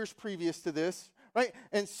 5 years previous to this, right?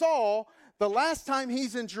 And Saul, the last time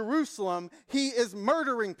he's in Jerusalem, he is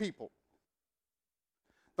murdering people.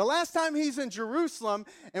 The last time he's in Jerusalem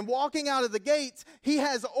and walking out of the gates, he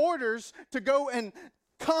has orders to go and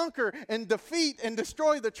conquer and defeat and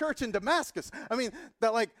destroy the church in Damascus. I mean,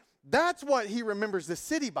 that's what he remembers the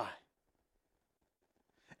city by.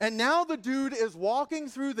 And now the dude is walking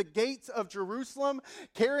through the gates of Jerusalem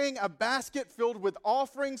carrying a basket filled with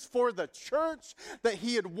offerings for the church that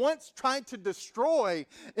he had once tried to destroy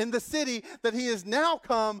in the city that he has now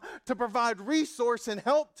come to provide resource and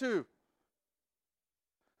help to.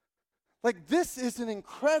 This is an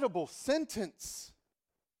incredible sentence.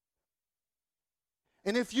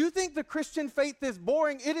 And if you think the Christian faith is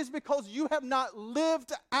boring, it is because you have not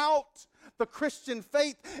lived out the Christian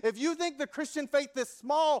faith. If you think the Christian faith is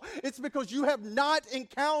small, it's because you have not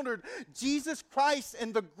encountered Jesus Christ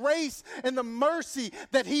and the grace and the mercy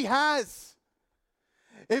that he has.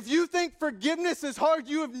 If you think forgiveness is hard,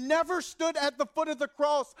 you have never stood at the foot of the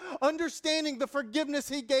cross understanding the forgiveness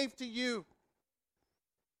he gave to you.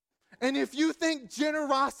 And if you think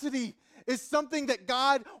generosity is something that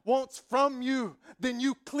God wants from you, then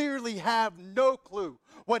you clearly have no clue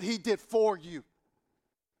what he did for you.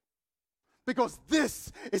 Because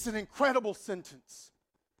this is an incredible sentence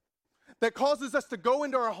that causes us to go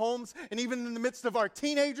into our homes, and even in the midst of our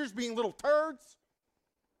teenagers being little turds,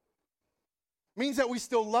 means that we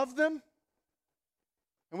still love them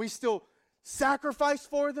and we still sacrifice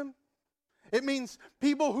for them. It means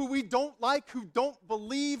people who we don't like, who don't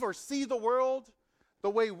believe or see the world the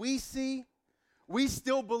way we see, we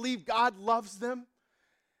still believe God loves them.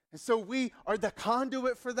 And so we are the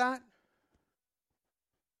conduit for that.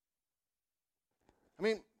 I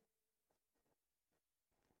mean,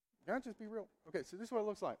 can I just be real? Okay, so this is what it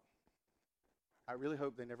looks like. I really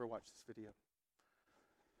hope they never watch this video.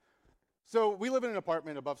 So we live in an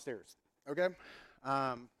apartment above stairs, okay?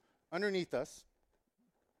 Underneath us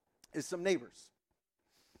is some neighbors.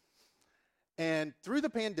 And through the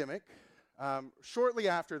pandemic, shortly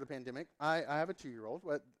after the pandemic, I have a 2-year-old.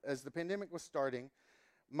 But as the pandemic was starting,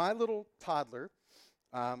 my little toddler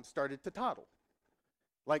started to toddle.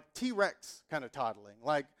 Like T-Rex kind of toddling.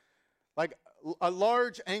 Like like a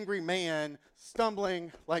large, angry man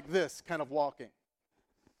stumbling like this, kind of walking.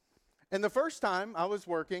 And the first time I was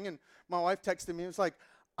working, and my wife texted me, it was like,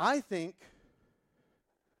 I think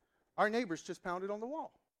our neighbors just pounded on the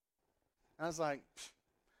wall. I was like,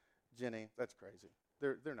 Jenny, that's crazy.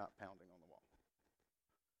 They're not pounding on the wall.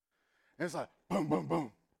 And it's like, boom, boom,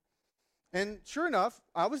 boom. And sure enough,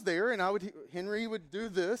 I was there, and Henry would do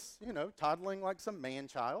this, toddling like some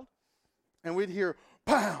man-child. And we'd hear,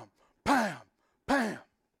 bam, bam, bam.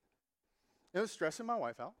 It was stressing my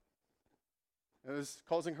wife out. It was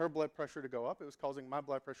causing her blood pressure to go up. It was causing my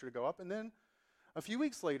blood pressure to go up. And then a few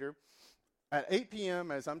weeks later, at 8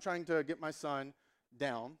 p.m., as I'm trying to get my son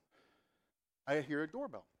down, I hear a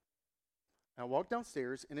doorbell. And I walk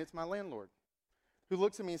downstairs, and it's my landlord, who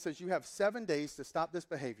looks at me and says, you have 7 days to stop this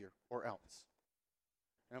behavior or else.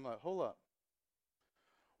 And I'm like, hold up.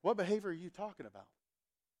 What behavior are you talking about?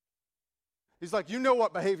 He's like, you know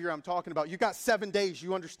what behavior I'm talking about. You got 7 days.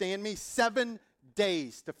 You understand me? 7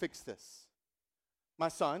 days to fix this. My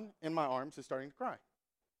son in my arms is starting to cry.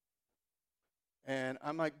 And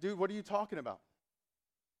I'm like, dude, what are you talking about?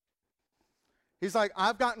 He's like,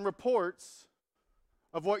 I've gotten reports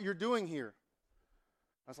of what you're doing here.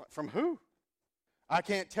 I was like, from who? I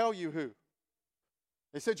can't tell you who.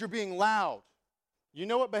 They said you're being loud. You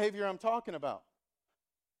know what behavior I'm talking about.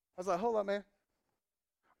 I was like, hold up, man.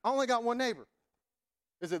 I only got one neighbor.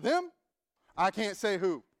 Is it them? I can't say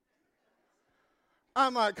who.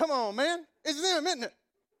 I'm like, come on, man. It's them, isn't it?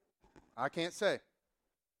 I can't say.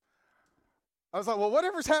 I was like, well,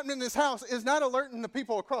 whatever's happening in this house is not alerting the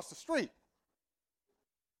people across the street.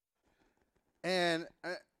 And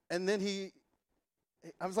then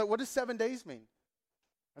I was like, what does 7 days mean?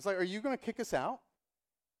 I was like, are you going to kick us out?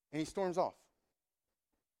 And he storms off.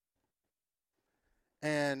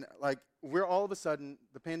 And like, we're all of a sudden,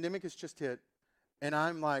 the pandemic has just hit, and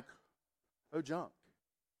I'm like, oh, junk.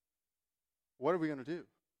 What are we going to do?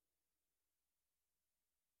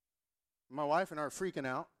 My wife and I are freaking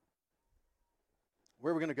out.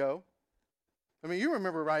 Where are we going to go? I mean, you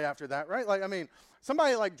remember right after that, right? Like, I mean,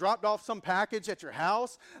 somebody like dropped off some package at your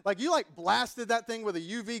house. Like, you like blasted that thing with a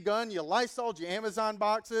UV gun. You Lysoled your Amazon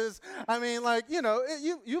boxes. I mean, like, you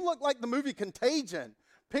look like the movie Contagion,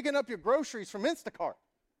 picking up your groceries from Instacart.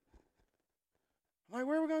 I'm like,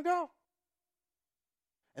 where are we going to go?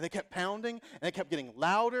 And they kept pounding, and they kept getting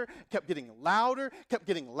louder, kept getting louder, kept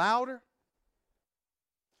getting louder.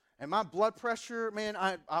 And my blood pressure, man,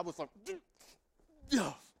 I was like,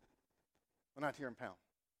 when I'd hear him pound.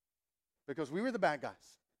 Because we were the bad guys.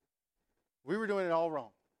 We were doing it all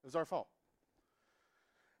wrong. It was our fault.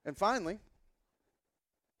 And finally,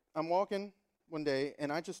 I'm walking one day, and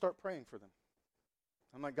I just start praying for them.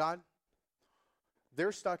 I'm like, God,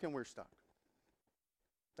 they're stuck and we're stuck.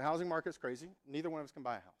 The housing market's crazy. Neither one of us can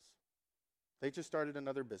buy a house. They just started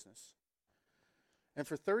another business. And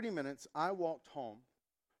for 30 minutes, I walked home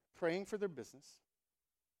praying for their business,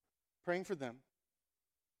 praying for them.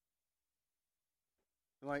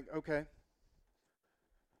 I'm like, okay.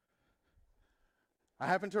 I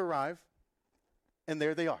happen to arrive, and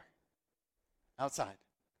there they are, outside.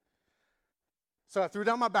 So I threw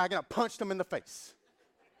down my bag, and I punched them in the face.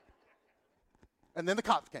 And then the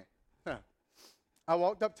cops came. I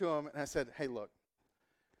walked up to them, and I said, hey, look,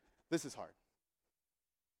 this is hard.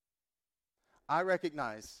 I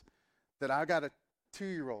recognize that I got a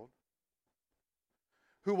 2-year-old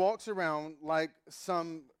who walks around like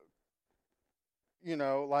some,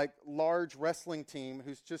 like large wrestling team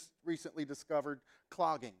who's just recently discovered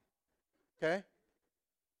clogging. Okay?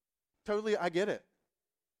 Totally, I get it.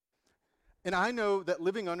 And I know that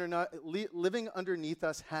living underneath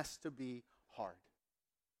us has to be hard.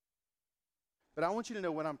 But I want you to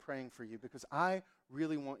know what I'm praying for you, because I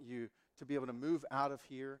really want you to be able to move out of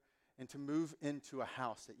here and to move into a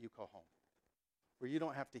house that you call home, where you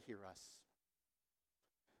don't have to hear us.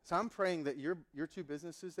 So I'm praying that your 2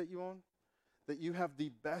 businesses that you own, that you have the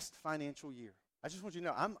best financial year. I just want you to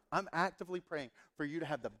know, I'm actively praying for you to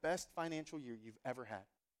have the best financial year you've ever had.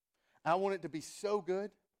 I want it to be so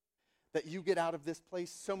good that you get out of this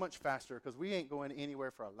place so much faster, because we ain't going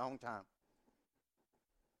anywhere for a long time.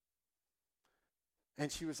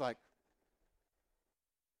 And she was like,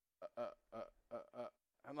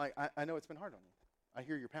 I'm like, I know it's been hard on you. I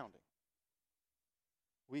hear you're pounding.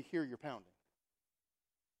 We hear you're pounding.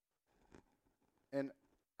 And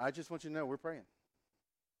I just want you to know we're praying.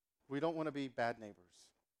 We don't want to be bad neighbors.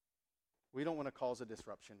 We don't want to cause a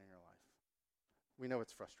disruption in your life. We know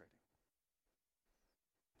it's frustrating.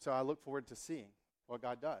 So I look forward to seeing what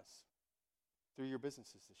God does through your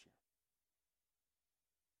businesses this year.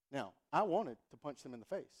 Now, I wanted to punch them in the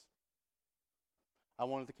face. I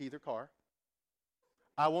wanted to key their car.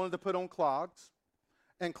 I wanted to put on clogs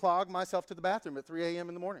and clog myself to the bathroom at 3 a.m.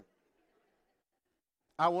 in the morning.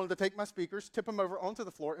 I wanted to take my speakers, tip them over onto the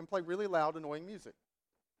floor, and play really loud, annoying music.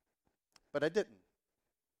 But I didn't.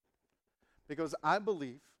 Because I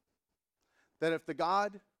believe that if the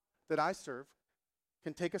God that I serve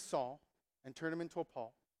can take a Saul and turn him into a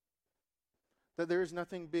Paul, that there is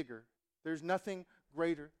nothing bigger, there's nothing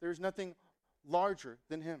greater, there's nothing larger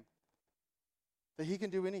than him. That he can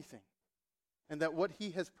do anything. And that what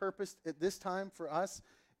he has purposed at this time for us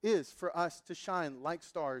is for us to shine like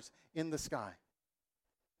stars in the sky.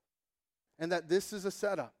 And that this is a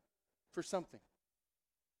setup for something.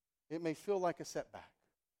 It may feel like a setback,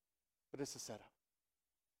 but it's a setup.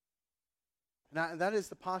 And that is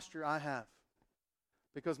the posture I have.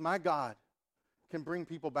 Because my God can bring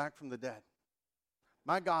people back from the dead.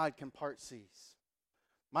 My God can part seas.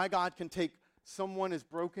 My God can take someone as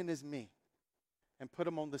broken as me and put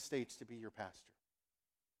them on the stage to be your pastor.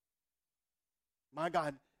 My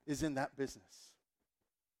God is in that business.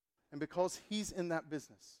 And because he's in that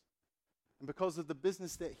business, and because of the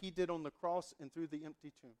business that he did on the cross and through the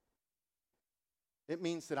empty tomb, it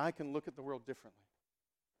means that I can look at the world differently.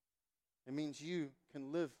 It means you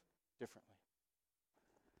can live differently.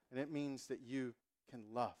 And it means that you can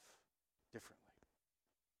love differently.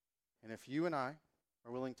 And if you and I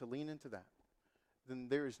are willing to lean into that, then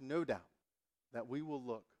there is no doubt that we will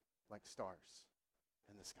look like stars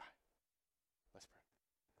in the sky. Let's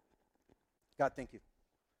pray. God, thank you.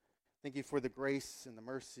 Thank you for the grace and the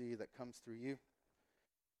mercy that comes through you.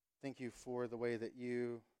 Thank you for the way that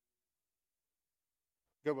you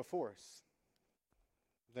go before us,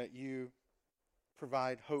 that you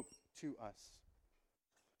provide hope to us.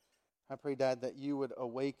 I pray, Dad, that you would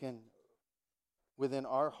awaken within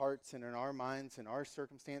our hearts and in our minds and our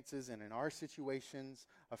circumstances and in our situations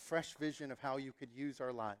a fresh vision of how you could use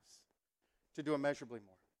our lives to do immeasurably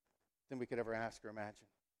more than we could ever ask or imagine.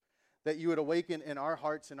 That you would awaken in our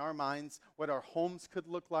hearts and our minds what our homes could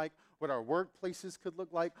look like, what our workplaces could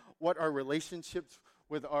look like, what our relationships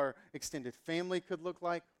with our extended family could look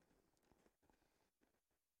like.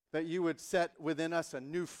 That you would set within us a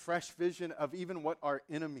new, fresh vision of even what our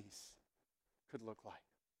enemies could look like.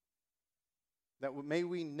 That may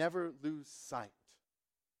we never lose sight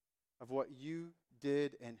of what you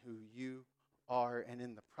did and who you are. And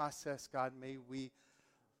in the process, God, may we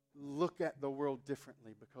look at the world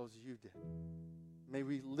differently because you did. May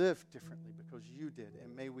we live differently because you did.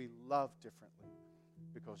 And may we love differently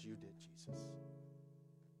because you did, Jesus.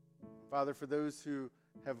 Father, for those who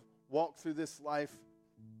have walked through this life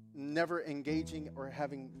never engaging or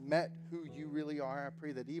having met who you really are, I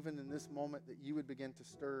pray that even in this moment that you would begin to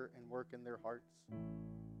stir and work in their hearts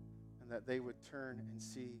and that they would turn and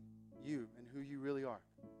see you and who you really are.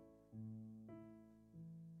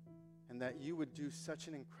 And that you would do such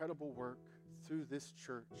an incredible work through this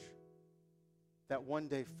church that one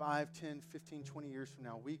day, 5, 10, 15, 20 years from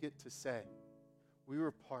now, we get to say we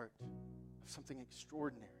were part of something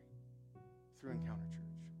extraordinary through Encounter Church.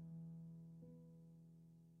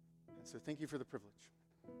 And so thank you for the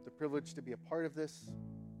privilege to be a part of this,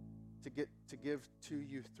 to get to give to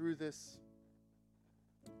you through this,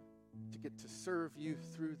 to get to serve you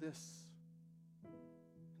through this,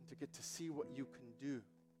 and to get to see what you can do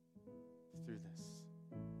through this.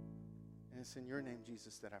 And it's in your name,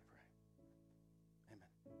 Jesus, that I pray. Amen.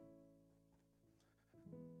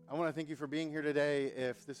 I want to thank you for being here today.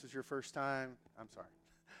 If this is your first time, I'm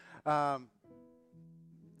sorry.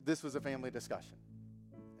 This was a family discussion.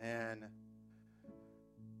 And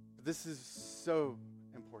this is so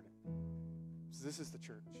important. So this is the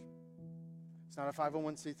church. It's not a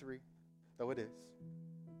 501c3, though it is.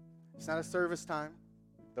 It's not a service time,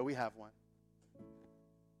 though we have one.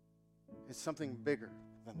 It's something bigger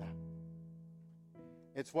than that.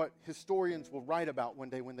 It's what historians will write about one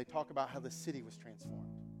day when they talk about how the city was transformed.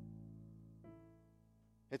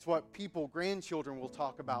 It's what people, grandchildren, will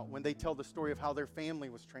talk about when they tell the story of how their family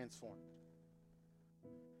was transformed.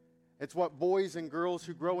 It's what boys and girls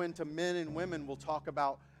who grow into men and women will talk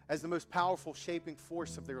about as the most powerful shaping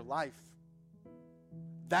force of their life.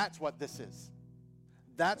 That's what this is.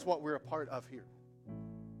 That's what we're a part of here.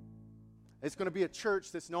 It's going to be a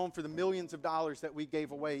church that's known for the millions of dollars that we gave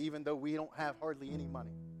away, even though we don't have hardly any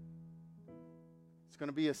money. It's going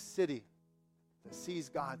to be a city that sees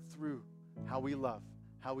God through how we love,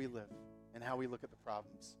 how we live, and how we look at the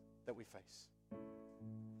problems that we face.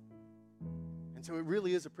 And so it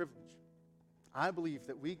really is a privilege. I believe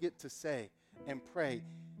that we get to say and pray,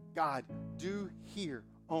 God, do here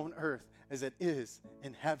on earth as it is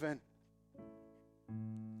in heaven.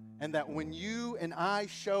 And that when you and I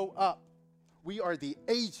show up, We are the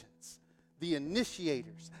agents, the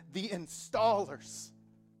initiators, the installers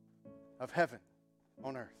of heaven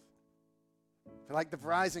on earth. We're like the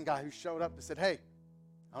Verizon guy who showed up and said, hey,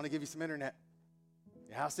 I want to give you some internet.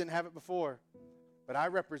 Your house didn't have it before, but I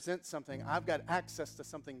represent something. I've got access to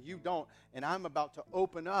something you don't, and I'm about to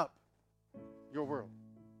open up your world.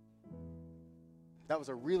 That was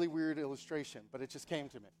a really weird illustration, but it just came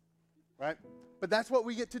to me, right? But that's what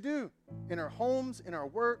we get to do in our homes, in our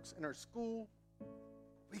works, in our school.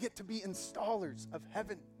 We get to be installers of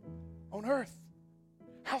heaven on earth.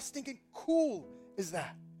 How stinking cool is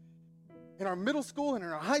that? In our middle school and in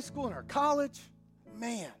our high school and our college,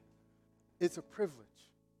 man, it's a privilege.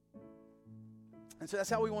 And so that's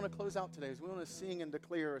how we want to close out today, is we want to sing and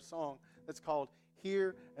declare a song that's called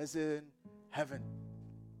Here as in Heaven.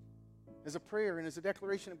 As a prayer and as a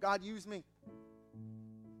declaration of God, use me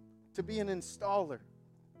to be an installer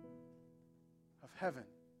of heaven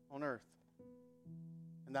on earth.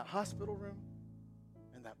 In that hospital room,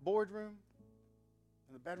 in that boardroom,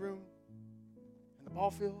 in the bedroom, in the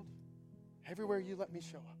ball field, everywhere you let me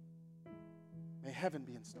show up. May heaven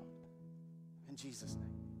be installed. In Jesus'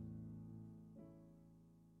 name.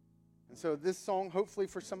 And so this song, hopefully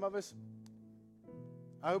for some of us,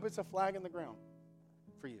 I hope it's a flag in the ground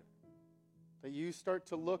for you. That you start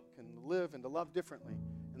to look and live and to love differently.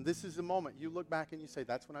 And this is the moment you look back and you say,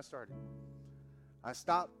 that's when I started. I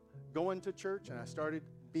stopped going to church and I started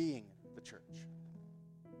being the church.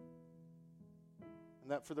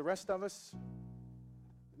 And that for the rest of us,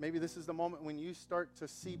 maybe this is the moment when you start to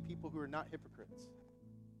see people who are not hypocrites.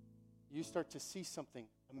 You start to see something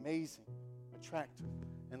amazing, attractive,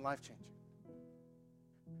 and life-changing.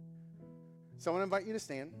 So I want to invite you to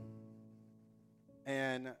stand.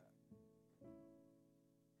 And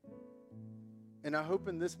I hope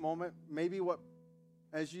in this moment, maybe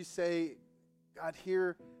as you say, God,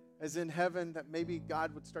 here as in heaven, that maybe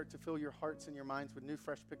God would start to fill your hearts and your minds with new,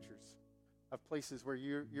 fresh pictures of places where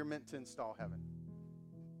you're meant to install heaven.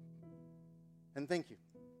 And thank you.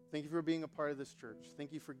 Thank you for being a part of this church.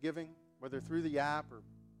 Thank you for giving, whether through the app or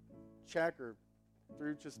check or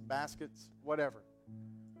through just baskets, whatever.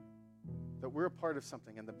 That we're a part of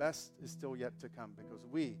something, and the best is still yet to come because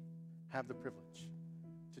we have the privilege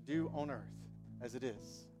to do on earth as it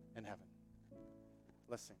is in heaven.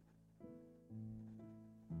 Let's sing.